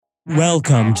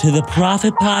Welcome to the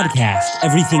Prophet Podcast,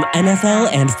 everything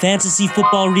NFL and fantasy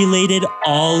football related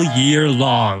all year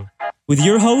long, with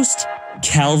your host,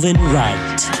 Calvin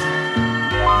Wright.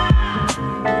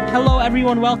 Hello,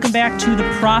 everyone. Welcome back to the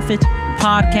Prophet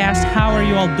Podcast. How are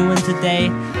you all doing today?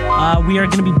 We are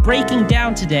going to be breaking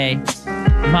down today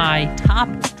my top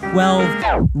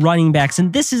 12 running backs,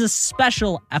 and this is a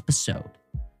special episode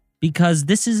because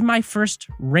this is my first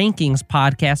rankings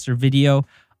podcast or video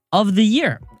of the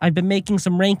year. I've been making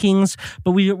some rankings,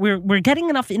 but we're getting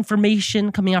enough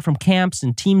information coming out from camps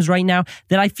and teams right now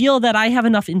that I feel that I have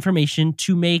enough information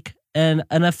to make an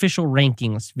official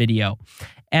rankings video.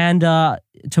 And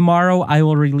tomorrow I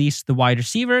will release the wide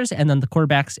receivers and then the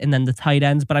quarterbacks and then the tight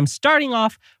ends. But I'm starting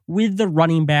off with the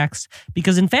running backs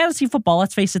because in fantasy football,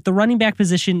 let's face it, the running back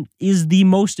position is the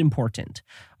most important.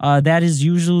 That is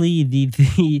usually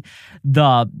the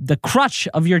crutch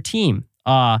of your team.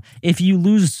 If you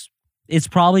lose, it's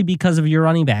probably because of your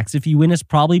running backs. If you win, it's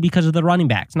probably because of the running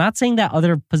backs. Not saying that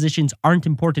other positions aren't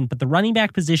important, but the running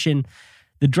back position,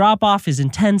 the drop-off is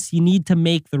intense. You need to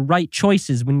make the right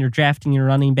choices when you're drafting your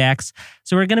running backs.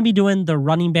 So we're going to be doing the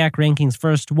running back rankings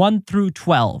first, 1 through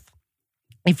 12.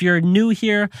 If you're new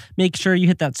here, make sure you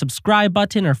hit that subscribe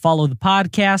button or follow the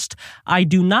podcast. I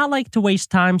do not like to waste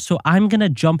time, so I'm going to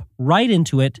jump right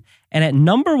into it. And at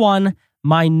number 1,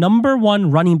 my number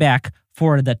 1 running back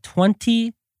for the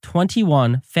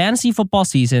 2021 fantasy football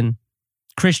season,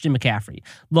 Christian McCaffrey.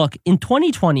 Look, in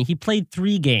 2020, he played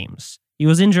 3 games. He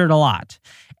was injured a lot.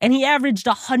 And he averaged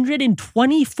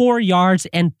 124 yards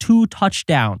and 2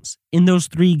 touchdowns in those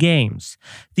 3 games.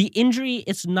 The injury,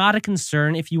 it's not a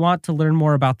concern. If you want to learn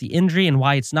more about the injury and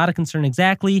why it's not a concern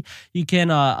exactly, you can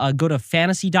go to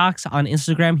Fantasy Docs on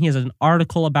Instagram. He has an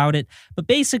article about it. But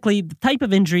basically, the type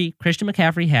of injury Christian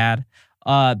McCaffrey had,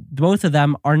 both of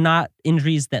them are not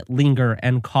injuries that linger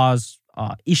and cause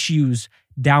issues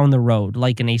down the road,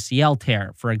 like an ACL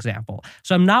tear, for example.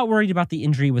 So I'm not worried about the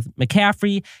injury with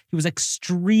McCaffrey. He was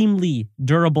extremely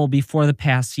durable before the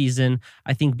past season.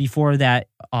 I think before that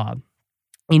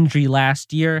injury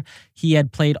last year, he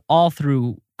had played all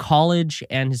through college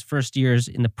and his first years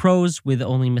in the pros with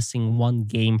only missing 1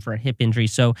 game for a hip injury.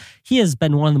 So he has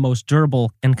been one of the most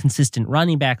durable and consistent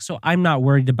running backs. So I'm not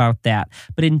worried about that.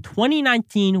 But in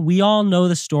 2019, we all know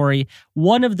the story.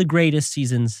 One of the greatest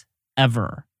seasons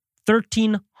ever.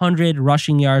 1,300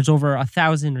 rushing yards, over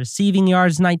 1,000 receiving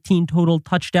yards, 19 total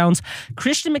touchdowns.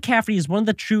 Christian McCaffrey is one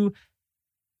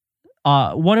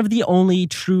of the only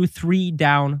true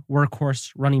 3-down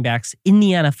workhorse running backs in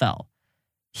the NFL.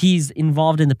 He's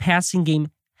involved in the passing game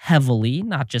heavily,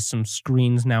 not just some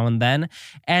screens now and then.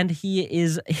 And he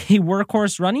is a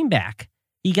workhorse running back.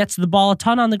 He gets the ball a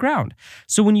ton on the ground.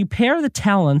 So when you pair the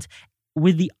talent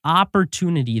with the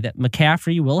opportunity that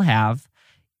McCaffrey will have,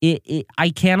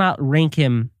 I cannot rank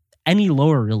him any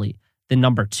lower, really, than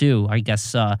number 2. I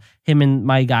guess him and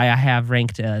my guy I have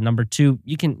ranked number 2.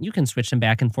 You can switch them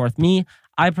back and forth.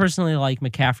 I personally like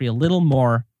McCaffrey a little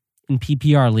more in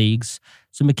PPR leagues.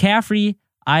 So McCaffrey,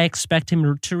 I expect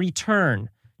him to return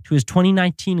to his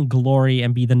 2019 glory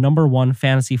and be the number 1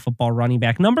 fantasy football running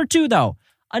back. Number 2, though,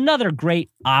 another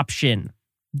great option,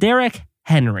 Derrick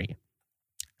Henry.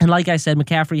 And like I said,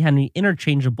 McCaffrey, Henry,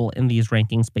 interchangeable in these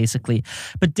rankings, basically.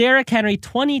 But Derrick Henry,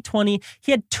 2020,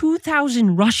 he had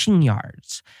 2,000 rushing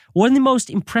yards. One of the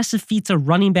most impressive feats a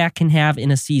running back can have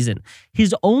in a season.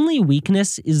 His only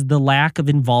weakness is the lack of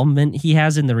involvement he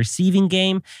has in the receiving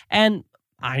game. And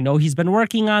I know he's been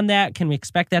working on that. Can we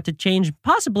expect that to change?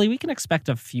 Possibly. We can expect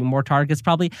a few more targets,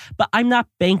 probably. But I'm not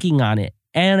banking on it.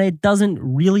 And it doesn't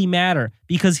really matter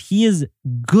because he is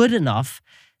good enough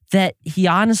that he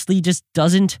honestly just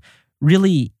doesn't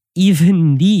really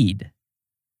even need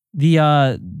the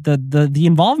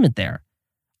involvement there.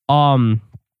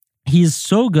 He's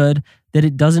so good that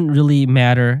it doesn't really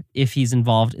matter if he's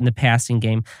involved in the passing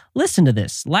game. Listen to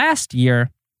this. Last year,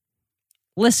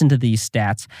 listen to these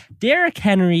stats. Derrick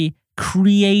Henry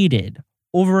created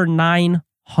over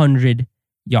 900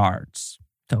 yards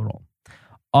total.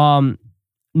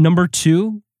 Number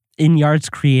 2 in yards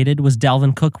created was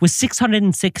Dalvin Cook with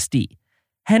 660.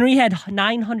 Henry had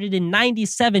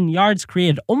 997 yards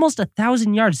created, almost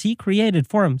 1,000 yards he created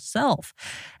for himself.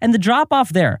 And the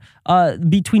drop-off there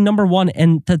between number 1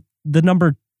 and the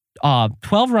number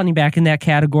 12 running back in that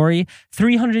category,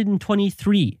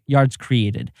 323 yards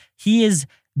created. He is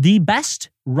the best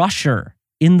rusher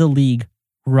in the league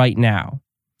right now.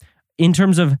 In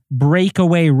terms of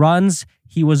breakaway runs,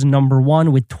 he was number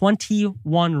 1 with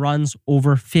 21 runs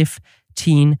over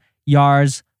 15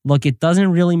 yards. Look, it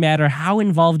doesn't really matter how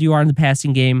involved you are in the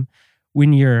passing game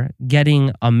when you're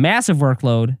getting a massive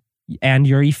workload and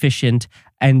you're efficient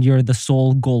and you're the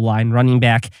sole goal line running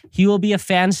back, he will be a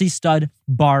fantasy stud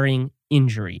barring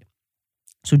injury.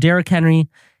 So Derrick Henry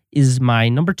is my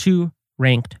number 2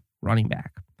 ranked running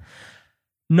back.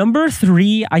 Number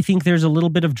 3, I think there's a little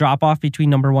bit of drop off between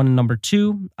number 1 and number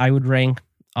 2. I would rank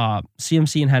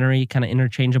CMC and Henry kind of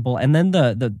interchangeable. And then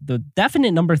the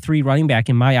definite number 3 running back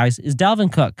in my eyes is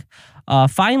Dalvin Cook.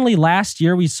 Finally, last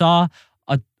year we saw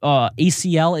a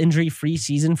ACL injury-free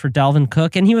season for Dalvin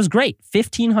Cook, and he was great.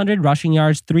 1,500 rushing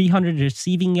yards, 300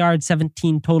 receiving yards,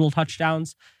 17 total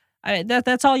touchdowns.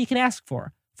 That's all you can ask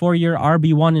for your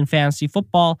RB1 in fantasy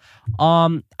football.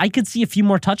 I could see a few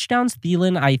more touchdowns.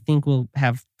 Thielen, I think, will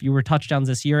have fewer touchdowns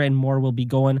this year, and more will be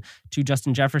going to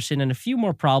Justin Jefferson, and a few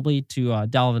more probably to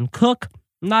Dalvin Cook.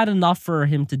 Not enough for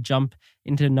him to jump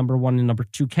into number 1 and number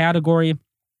 2 category.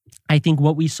 I think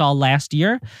what we saw last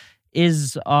year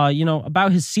is,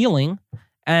 about his ceiling,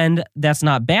 and that's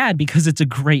not bad because it's a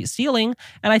great ceiling,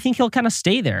 and I think he'll kind of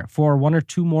stay there for 1 or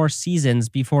 2 more seasons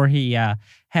before he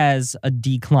has a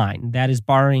decline. That is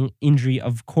barring injury,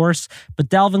 of course, but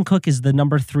Dalvin Cook is the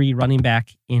number 3 running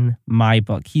back in my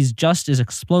book. He's just as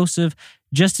explosive,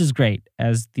 just as great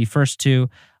as the first 2,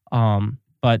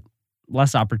 but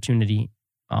less opportunity.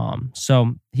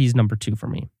 So he's number 2 for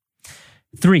me.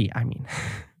 3, I mean.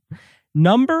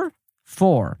 Number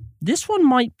 4. This one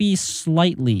might be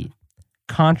slightly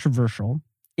controversial.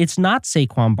 It's not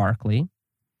Saquon Barkley.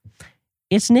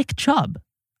 It's Nick Chubb.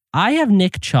 I have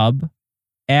Nick Chubb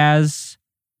as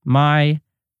my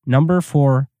number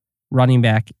 4 running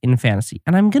back in fantasy.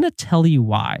 And I'm going to tell you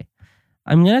why.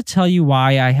 I'm going to tell you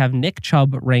why I have Nick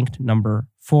Chubb ranked number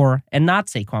 4 and not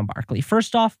Saquon Barkley.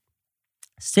 First off,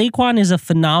 Saquon is a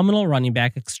phenomenal running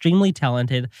back, extremely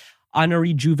talented on a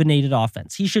rejuvenated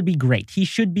offense. He should be great. He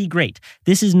should be great.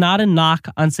 This is not a knock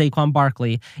on Saquon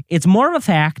Barkley. It's more of a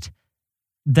fact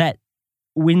that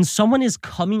when someone is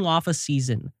coming off a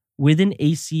season with an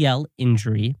ACL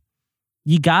injury,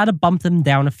 you got to bump them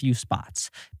down a few spots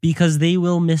because they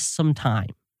will miss some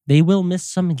time. They will miss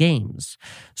some games.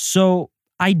 So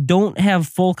I don't have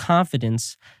full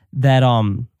confidence that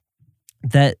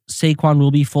that Saquon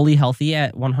will be fully healthy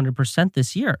at 100%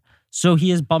 this year. So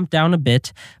he is bumped down a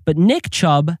bit. But Nick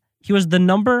Chubb, he was the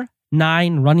number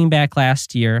 9 running back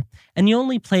last year, and he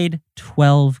only played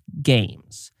 12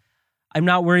 games. I'm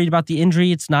not worried about the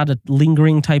injury. It's not a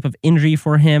lingering type of injury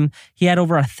for him. He had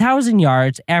over 1,000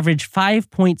 yards, averaged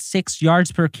 5.6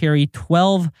 yards per carry,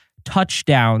 12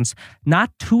 touchdowns,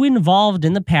 not too involved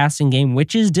in the passing game,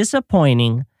 which is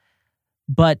disappointing.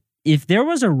 But if there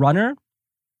was a runner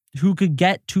who could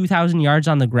get 2,000 yards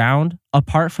on the ground,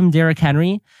 apart from Derrick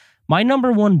Henry, my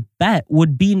number 1 bet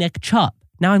would be Nick Chubb.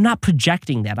 Now, I'm not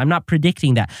projecting that. I'm not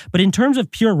predicting that. But in terms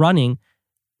of pure running,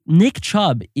 Nick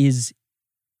Chubb is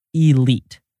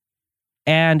elite.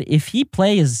 And if he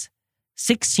plays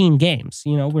 16 games,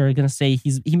 we're going to say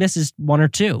he misses 1 or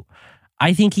 2,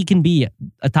 I think he can be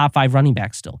a top 5 running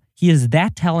back still. He is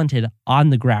that talented on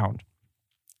the ground.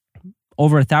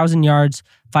 Over 1,000 yards,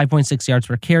 5.6 yards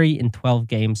per carry in 12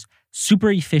 games.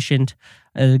 Super efficient,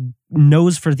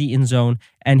 nose for the end zone,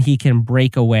 and he can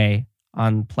break away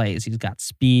on plays. He's got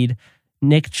speed.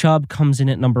 Nick Chubb comes in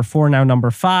at number 4, now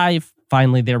number 5.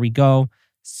 Finally, there we go.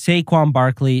 Saquon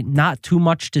Barkley, not too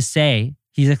much to say.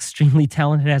 He's extremely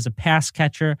talented as a pass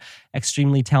catcher,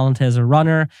 extremely talented as a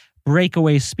runner,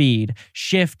 breakaway speed,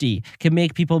 shifty, can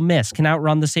make people miss, can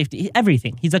outrun the safety,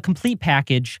 everything. He's a complete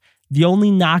package. The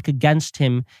only knock against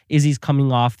him is he's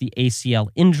coming off the ACL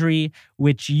injury,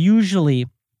 which usually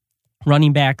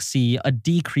running backs see a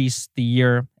decrease the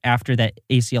year after that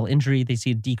ACL injury. They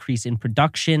see a decrease in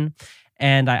production.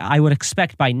 And I would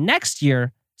expect by next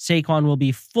year, Saquon will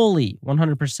be fully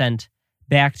 100%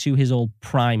 back to his old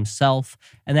prime self.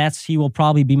 And he will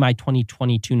probably be my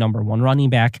 2022 number 1 running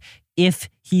back if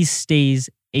he stays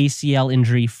ACL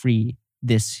injury free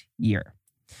this year.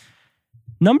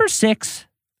 Number 6,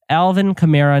 Alvin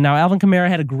Kamara. Now, Alvin Kamara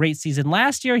had a great season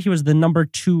last year. He was the number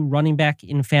 2 running back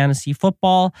in fantasy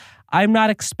football. I'm not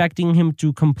expecting him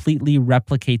to completely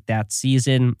replicate that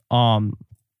season.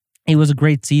 It was a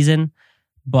great season,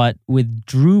 but with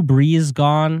Drew Brees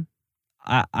gone,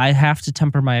 I have to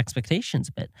temper my expectations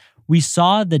a bit. We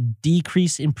saw the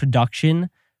decrease in production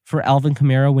for Alvin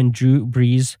Kamara when Drew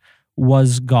Brees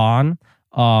was gone.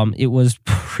 It was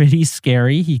pretty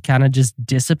scary. He kind of just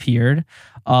disappeared.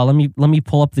 Let me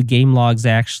pull up the game logs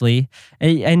actually,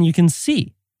 and you can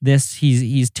see this.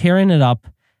 He's tearing it up.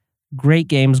 Great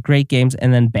games,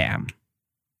 and then bam.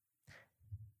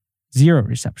 0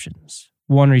 receptions,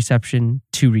 1 reception,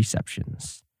 2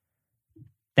 receptions.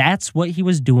 That's what he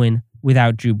was doing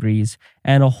without Drew Brees.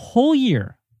 And a whole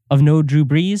year of no Drew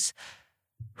Brees,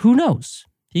 who knows?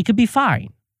 He could be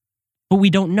fine. But we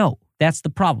don't know. That's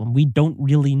the problem. We don't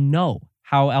really know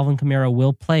how Alvin Kamara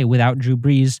will play without Drew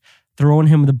Brees throwing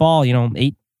him the ball,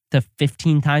 8 to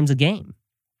 15 times a game.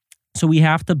 So we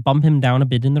have to bump him down a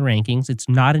bit in the rankings. It's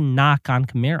not a knock on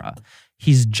Kamara.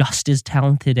 He's just as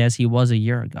talented as he was a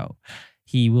year ago.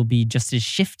 He will be just as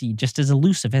shifty, just as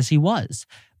elusive as he was.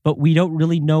 But we don't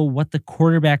really know what the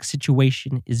quarterback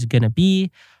situation is going to be.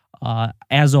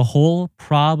 As a whole,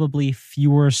 probably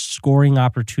fewer scoring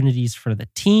opportunities for the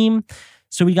team.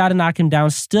 So we got to knock him down.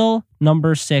 Still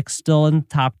number 6, still in the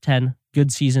top 10.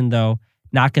 Good season, though.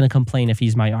 Not going to complain if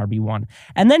he's my RB1.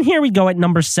 And then here we go at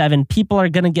number 7. People are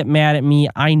going to get mad at me.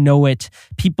 I know it.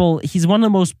 He's one of the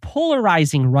most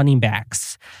polarizing running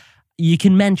backs you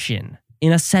can mention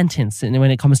in a sentence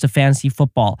when it comes to fantasy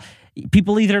football.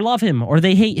 People either love him or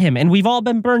they hate him, and we've all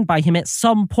been burned by him at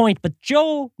some point. But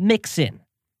Joe Mixon,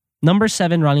 number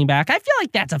 7 running back, I feel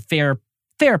like that's a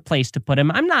fair place to put him.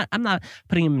 I'm not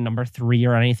putting him number 3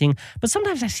 or anything, but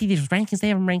sometimes I see these rankings, they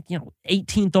have him ranked,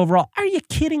 18th overall. Are you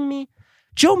kidding me?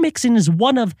 Joe Mixon is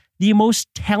one of the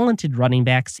most talented running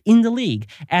backs in the league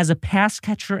as a pass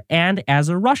catcher and as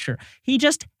a rusher. He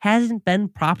just hasn't been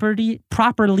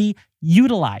properly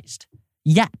utilized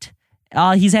yet.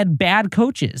 He's had bad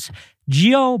coaches.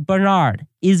 Gio Bernard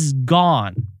is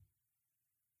gone.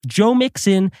 Joe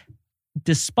Mixon,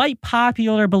 despite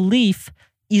popular belief,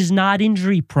 is not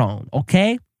injury prone,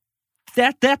 okay?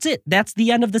 That's it. That's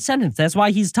the end of the sentence. That's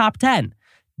why he's top 10.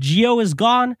 Gio is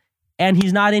gone, and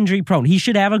he's not injury prone. He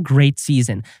should have a great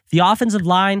season. The offensive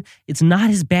line, it's not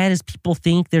as bad as people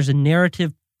think. There's a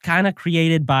narrative kind of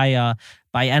created by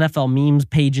NFL memes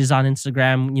pages on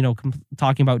Instagram,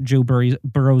 talking about Joe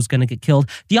Burrow's going to get killed.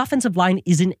 The offensive line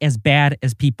isn't as bad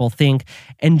as people think,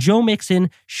 and Joe Mixon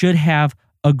should have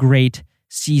a great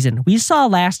season. We saw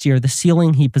last year the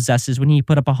ceiling he possesses when he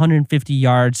put up 150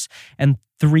 yards and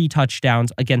 3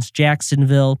 touchdowns against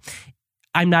Jacksonville.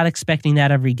 I'm not expecting that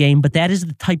every game, but that is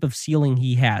the type of ceiling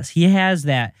he has. He has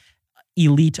that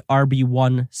elite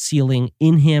RB1 ceiling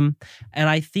in him, and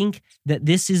I think that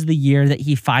this is the year that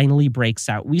he finally breaks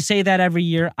out. We say that every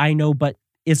year, I know, but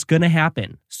it's going to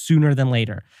happen sooner than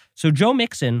later. So Joe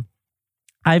Mixon,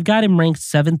 I've got him ranked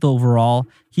 7th overall.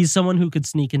 He's someone who could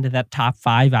sneak into that top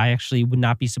 5. I actually would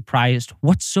not be surprised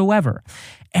whatsoever.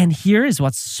 And here is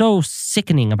what's so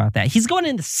sickening about that. He's going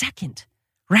in the 2nd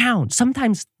round,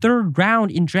 sometimes 3rd round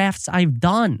in drafts I've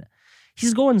done.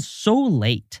 He's going so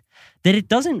late that it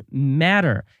doesn't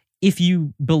matter if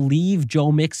you believe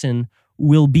Joe Mixon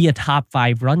will be a top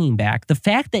 5 running back. The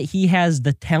fact that he has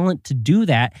the talent to do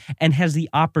that and has the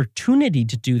opportunity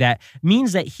to do that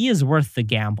means that he is worth the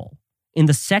gamble. In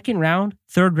the 2nd round,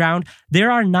 3rd round,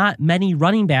 there are not many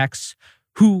running backs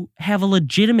who have a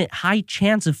legitimate high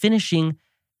chance of finishing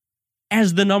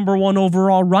as the number 1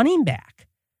 overall running back.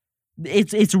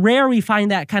 It's rare we find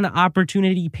that kind of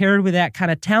opportunity paired with that kind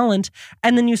of talent,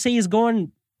 and then you say he's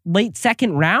going late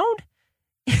 2nd round?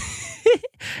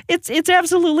 It's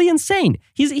absolutely insane.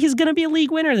 He's gonna be a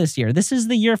league winner this year. This is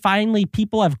the year finally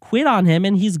people have quit on him,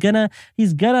 and he's gonna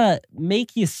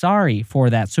make you sorry for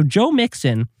that. So Joe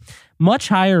Mixon, much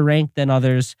higher ranked than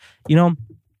others.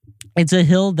 It's a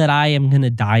hill that I am gonna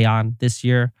die on this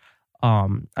year.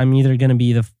 I'm either going to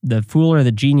be the fool or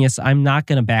the genius. I'm not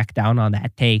going to back down on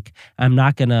that take. I'm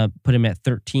not going to put him at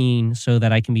 13 so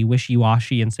that I can be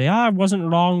wishy-washy and say, I wasn't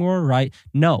wrong or right.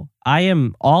 No, I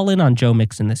am all in on Joe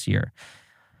Mixon this year.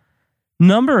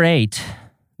 Number 8,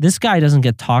 this guy doesn't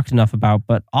get talked enough about,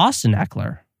 but Austin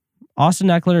Eckler. Austin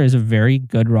Eckler is a very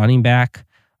good running back,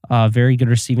 very good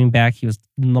receiving back. He was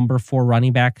number 4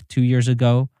 running back 2 years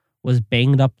ago, was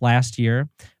banged up last year,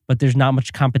 but there's not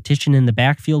much competition in the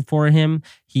backfield for him.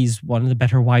 He's one of the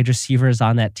better wide receivers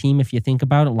on that team, if you think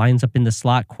about it. Lines up in the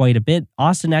slot quite a bit.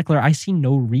 Austin Eckler, I see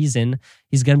no reason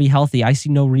he's going to be healthy. I see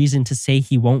no reason to say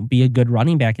he won't be a good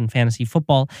running back in fantasy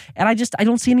football. And I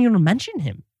don't see anyone to mention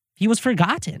him. He was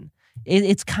forgotten.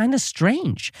 It's kind of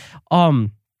strange.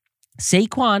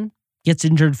 Saquon gets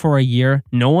injured for a year.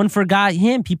 No one forgot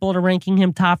him. People are ranking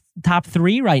him top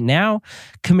 3 right now.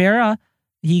 Kamara,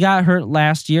 he got hurt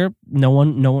last year. No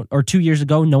one, or 2 years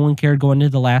ago, no one cared going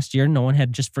into the last year. No one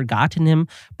had just forgotten him.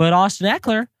 But Austin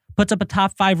Eckler puts up a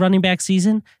top 5 running back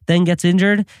season, then gets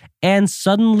injured, and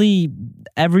suddenly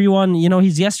everyone,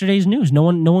 he's yesterday's news. No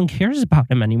one cares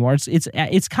about him anymore.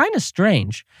 It's kind of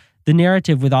strange, the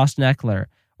narrative with Austin Eckler,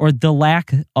 or the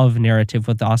lack of narrative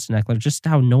with Austin Eckler, just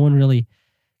how no one really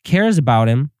cares about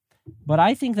him. But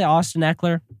I think that Austin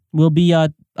Eckler will be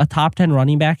a top 10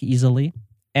 running back easily,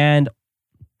 and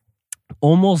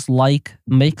almost like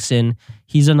Mixon,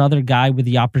 he's another guy with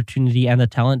the opportunity and the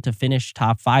talent to finish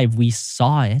top 5. We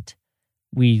saw it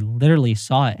We literally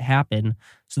saw it happen.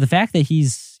 So the fact that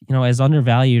he's, as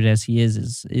undervalued as he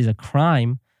is a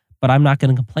crime, but I'm not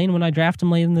going to complain when I draft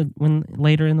him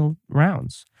later in the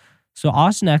rounds. So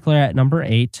Austin Ekeler at number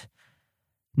 8.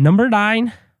 Number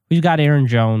 9, we've got Aaron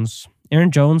Jones.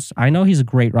 Aaron Jones, I know he's a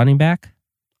great running back,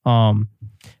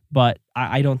 but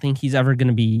I don't think he's ever going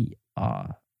to be,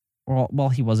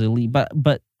 he was elite,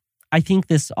 but I think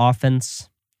this offense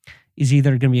is either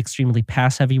going to be extremely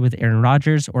pass heavy with Aaron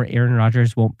Rodgers, or Aaron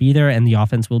Rodgers won't be there and the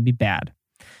offense will be bad.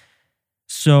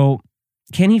 So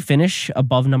can he finish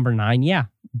above number 9? Yeah.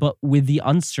 But with the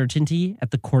uncertainty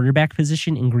at the quarterback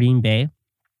position in Green Bay,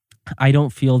 I don't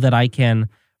feel that I can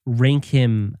rank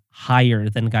him higher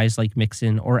than guys like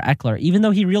Mixon or Ekeler, even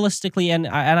though he realistically, and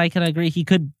I can agree, he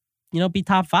could, be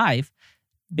top 5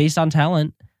 based on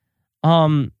talent.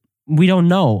 We don't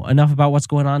know enough about what's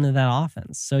going on in that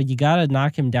offense. So you got to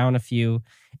knock him down a few.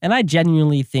 And I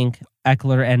genuinely think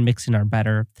Ekeler and Mixon are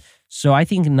better. So I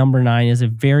think number 9 is a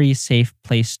very safe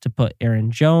place to put Aaron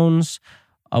Jones.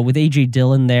 With A.J.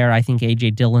 Dillon there, I think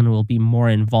A.J. Dillon will be more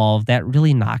involved. That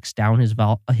really knocks down his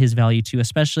value too,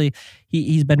 especially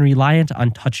he's been reliant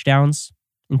on touchdowns.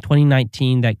 In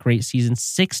 2019, that great season,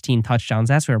 16 touchdowns.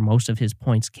 That's where most of his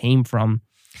points came from.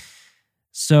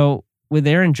 So with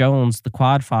Aaron Jones, the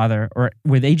quad father, or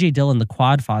with A.J. Dillon, the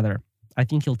quad father, I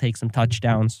think he'll take some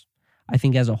touchdowns. I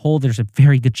think as a whole, there's a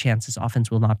very good chance this offense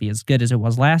will not be as good as it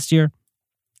was last year.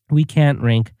 We can't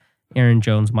rank Aaron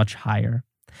Jones much higher.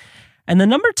 And the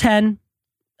number 10,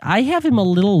 I have him a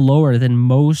little lower than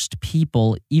most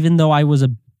people, even though I was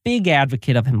a big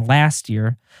advocate of him last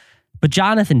year. But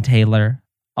Jonathan Taylor,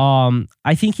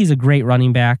 I think he's a great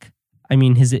running back. I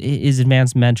mean, his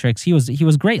advanced metrics, he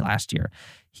was great last year.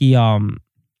 He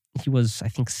was, I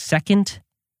think, second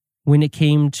when it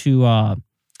came to oh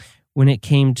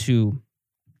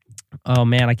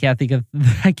man, I can't think of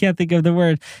the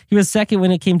word. He was second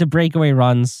when it came to breakaway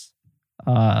runs.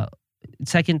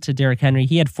 Second to Derrick Henry.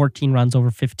 He had 14 runs over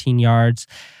 15 yards.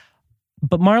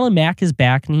 But Marlon Mack is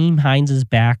back. Nyheim Hines is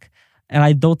back. And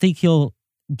I don't think he'll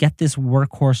get this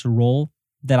workhorse role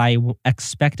that I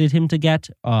expected him to get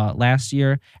last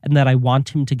year and that I want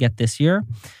him to get this year.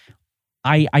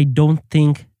 I don't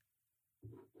think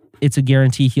it's a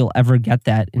guarantee he'll ever get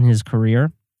that in his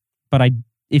career. But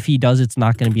if he does, it's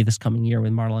not going to be this coming year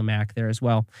with Marlon Mack there as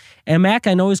well. And Mack,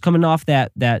 I know, is coming off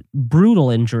that brutal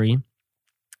injury.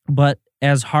 But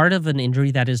as hard of an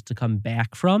injury that is to come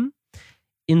back from,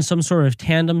 in some sort of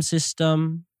tandem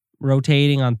system,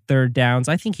 rotating on third downs,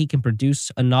 I think he can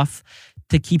produce enough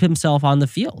to keep himself on the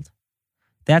field.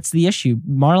 That's the issue.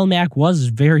 Marlon Mack was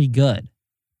very good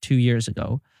 2 years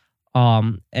ago.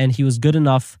 And he was good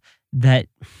enough that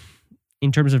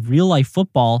in terms of real life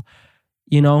football,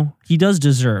 he does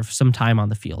deserve some time on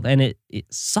the field. And it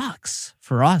sucks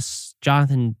for us,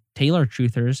 Jonathan Taylor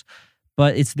truthers,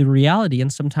 but it's the reality.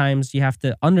 And sometimes you have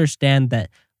to understand that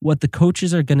what the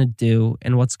coaches are going to do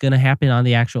and what's going to happen on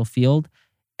the actual field,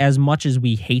 as much as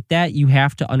we hate that, you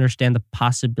have to understand the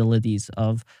possibilities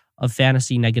of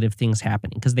fantasy negative things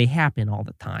happening, because they happen all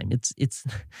the time.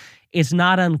 It's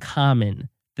not uncommon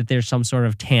that there's some sort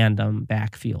of tandem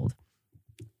backfield.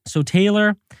 So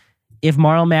Taylor, if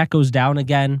Marlon Mack goes down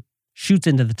again, shoots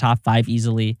into the top 5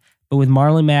 easily. But with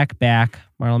Marlon Mack back,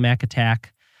 Marlon Mack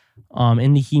attack,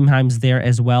 and Nyheim Hines there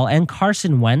as well, and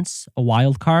Carson Wentz, a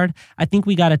wild card, I think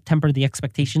we got to temper the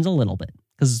expectations a little bit,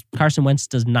 because Carson Wentz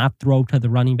does not throw to the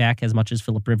running back as much as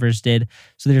Phillip Rivers did.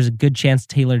 So there's a good chance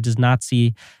Taylor does not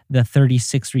see the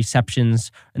 36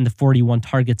 receptions and the 41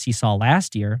 targets he saw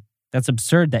last year. That's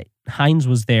absurd that Hines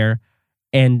was there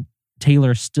and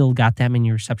Taylor still got that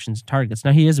many receptions and targets.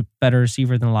 Now, he is a better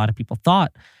receiver than a lot of people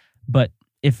thought, but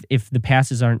if the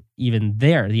passes aren't even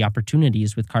there, the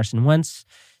opportunities with Carson Wentz,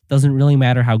 doesn't really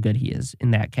matter how good he is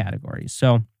in that category.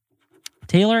 So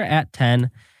Taylor at 10,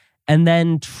 and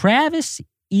then Travis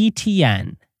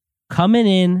Etienne coming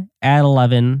in at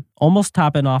 11, almost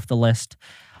topping off the list.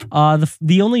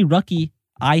 The only rookie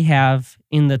I have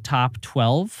in the top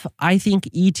 12, I think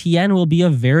Etienne will be a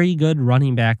very good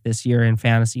running back this year in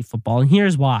fantasy football. And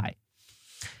here's why.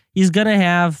 He's going to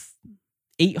have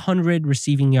 800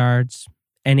 receiving yards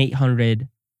and 800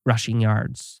 rushing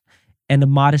yards and a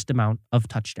modest amount of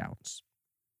touchdowns.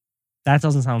 That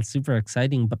doesn't sound super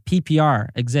exciting, but PPR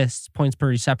exists, points per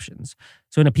receptions.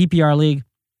 So in a PPR league,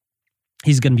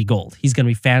 he's going to be gold. He's going to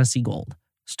be fantasy gold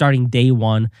starting day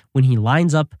one when he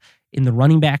lines up in the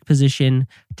running back position,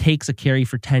 takes a carry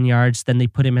for 10 yards, then they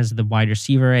put him as the wide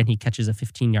receiver and he catches a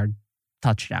 15-yard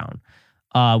touchdown.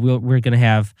 We're going to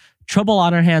have trouble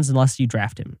on our hands unless you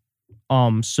draft him.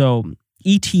 So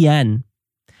Etienne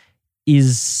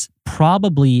is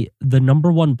probably the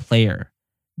number one player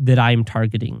that I'm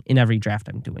targeting in every draft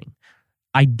I'm doing.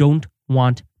 I don't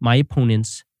want my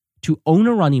opponents to own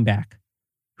a running back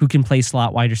who can play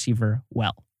slot wide receiver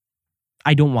well.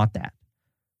 I don't want that.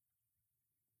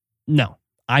 No,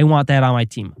 I want that on my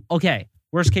team. Okay,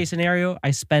 worst case scenario,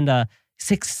 I spend a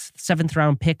 6th, 7th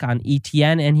round pick on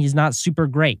ETN and he's not super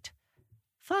great.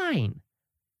 Fine.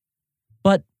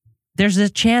 But there's a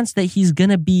chance that he's going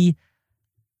to be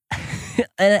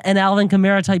an Alvin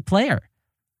Kamara type player.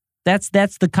 That's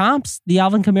the comps, the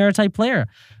Alvin Kamara type player,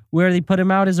 where they put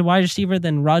him out as a wide receiver,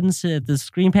 then runs the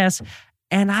screen pass.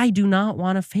 And I do not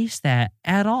want to face that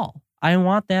at all. I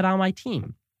want that on my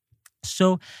team.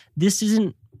 So this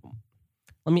isn't,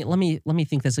 let me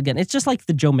think this again. It's just like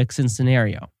the Joe Mixon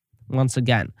scenario. Once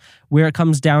again, where it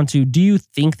comes down to, do you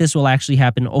think this will actually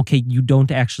happen? Okay, you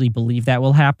don't actually believe that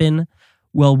will happen.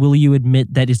 Well, will you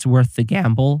admit that it's worth the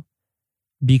gamble?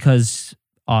 Because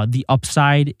the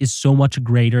upside is so much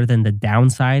greater than the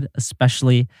downside,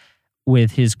 especially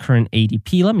with his current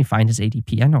ADP. Let me find his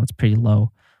ADP. I know it's pretty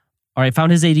low. All right,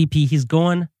 found his ADP. He's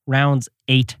going rounds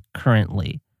 8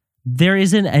 currently. There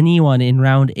isn't anyone in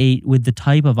round 8 with the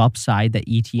type of upside that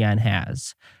ETN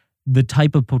has. The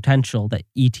type of potential that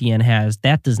ETN has,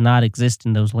 that does not exist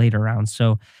in those later rounds.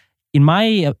 So in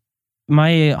my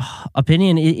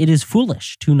opinion, it is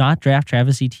foolish to not draft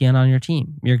Travis Etienne on your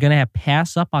team. You're going to have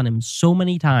pass up on him so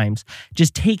many times.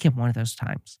 Just take him one of those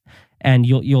times and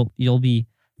you'll be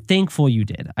thankful you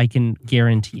did. I can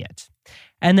guarantee it.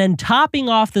 And then topping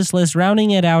off this list,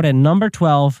 rounding it out at number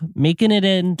 12, making it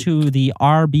into the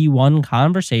RB1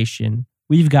 conversation,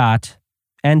 we've got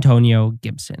Antonio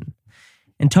Gibson.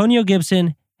 Antonio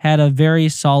Gibson had a very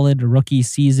solid rookie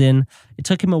season. It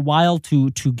took him a while to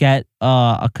get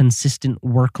a consistent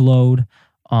workload.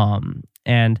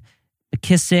 And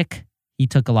McKissick, he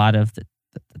took a lot of the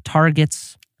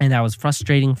targets, and that was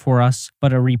frustrating for us.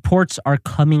 But reports are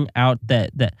coming out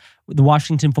that the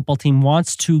Washington football team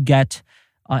wants to get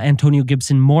Antonio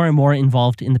Gibson more and more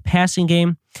involved in the passing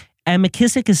game. And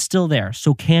McKissick is still there.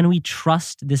 So can we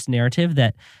trust this narrative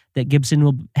that Gibson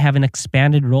will have an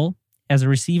expanded role as a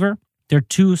receiver? There are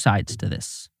two sides to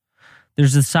this.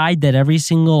 There's the side that every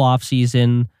single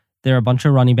offseason, there are a bunch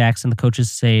of running backs and the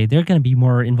coaches say they're going to be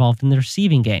more involved in the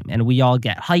receiving game. And we all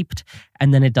get hyped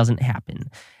and then it doesn't happen.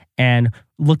 And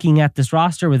looking at this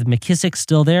roster with McKissick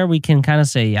still there, we can kind of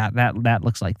say, yeah, that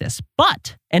looks like this.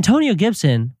 But Antonio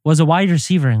Gibson was a wide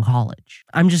receiver in college.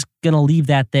 I'm just going to leave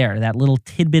that there, that little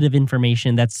tidbit of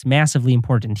information that's massively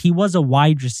important. He was a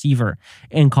wide receiver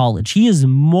in college. He is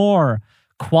more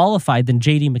qualified than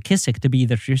J.D. McKissick to be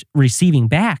the receiving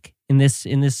back in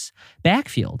this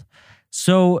backfield.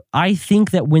 So I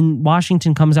think that when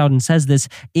Washington comes out and says this,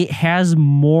 it has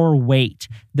more weight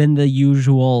than the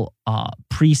usual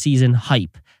preseason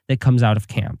hype that comes out of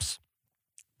camps.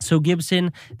 So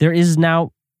Gibson, there is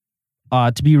now,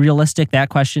 to be realistic, that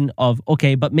question of,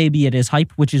 okay, but maybe it is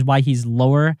hype, which is why he's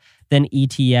lower than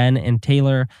ETN and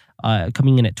Taylor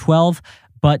coming in at 12.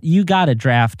 But you got to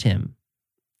draft him.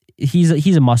 He's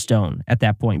a must-own at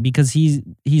that point because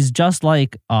he's just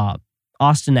like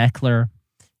Austin Eckler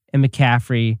and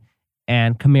McCaffrey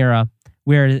and Kamara,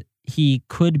 where he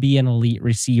could be an elite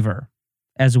receiver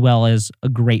as well as a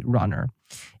great runner.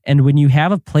 And when you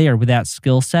have a player with that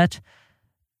skill set,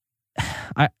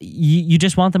 you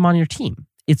just want them on your team.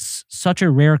 It's such a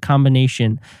rare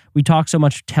combination. We talk so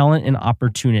much talent and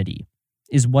opportunity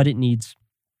is what it needs,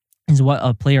 is what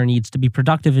a player needs to be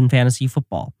productive in fantasy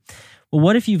football. Well,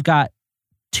 what if you've got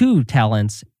two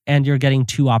talents and you're getting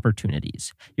two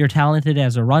opportunities? You're talented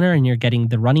as a runner and you're getting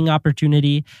the running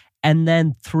opportunity, and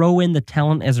then throw in the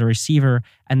talent as a receiver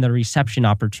and the reception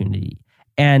opportunity.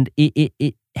 And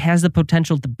it has the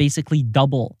potential to basically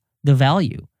double the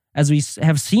value, as we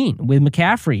have seen with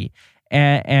McCaffrey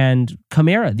and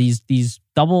Kamara, these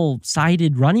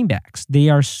double-sided running backs. They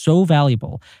are so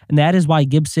valuable. And that is why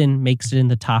Gibson makes it in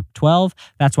the top 12.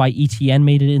 That's why ETN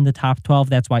made it in the top 12.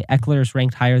 That's why Eckler is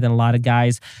ranked higher than a lot of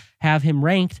guys have him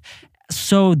ranked.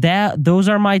 So those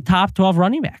are my top 12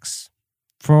 running backs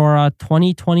for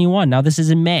 2021. Now, this is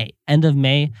in May, end of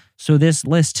May. So this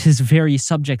list is very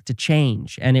subject to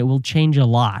change, and it will change a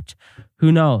lot.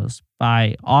 Who knows?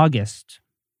 By August,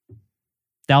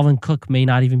 Dalvin Cook may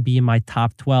not even be in my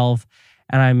top 12,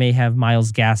 and I may have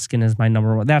Myles Gaskin as my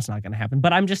number 1. That's not going to happen.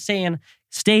 But I'm just saying,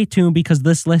 stay tuned because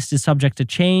this list is subject to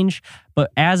change.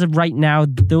 But as of right now,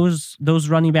 those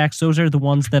running backs, those are the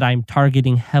ones that I'm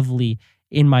targeting heavily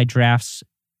in my drafts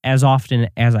as often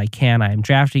as I can. I am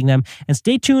drafting them. And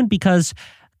stay tuned because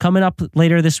coming up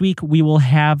later this week, we will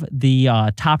have the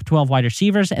top 12 wide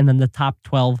receivers and then the top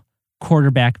 12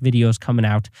 quarterback videos coming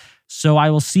out. So I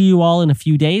will see you all in a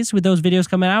few days with those videos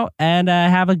coming out, and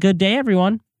have a good day,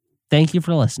 everyone. Thank you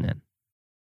for listening.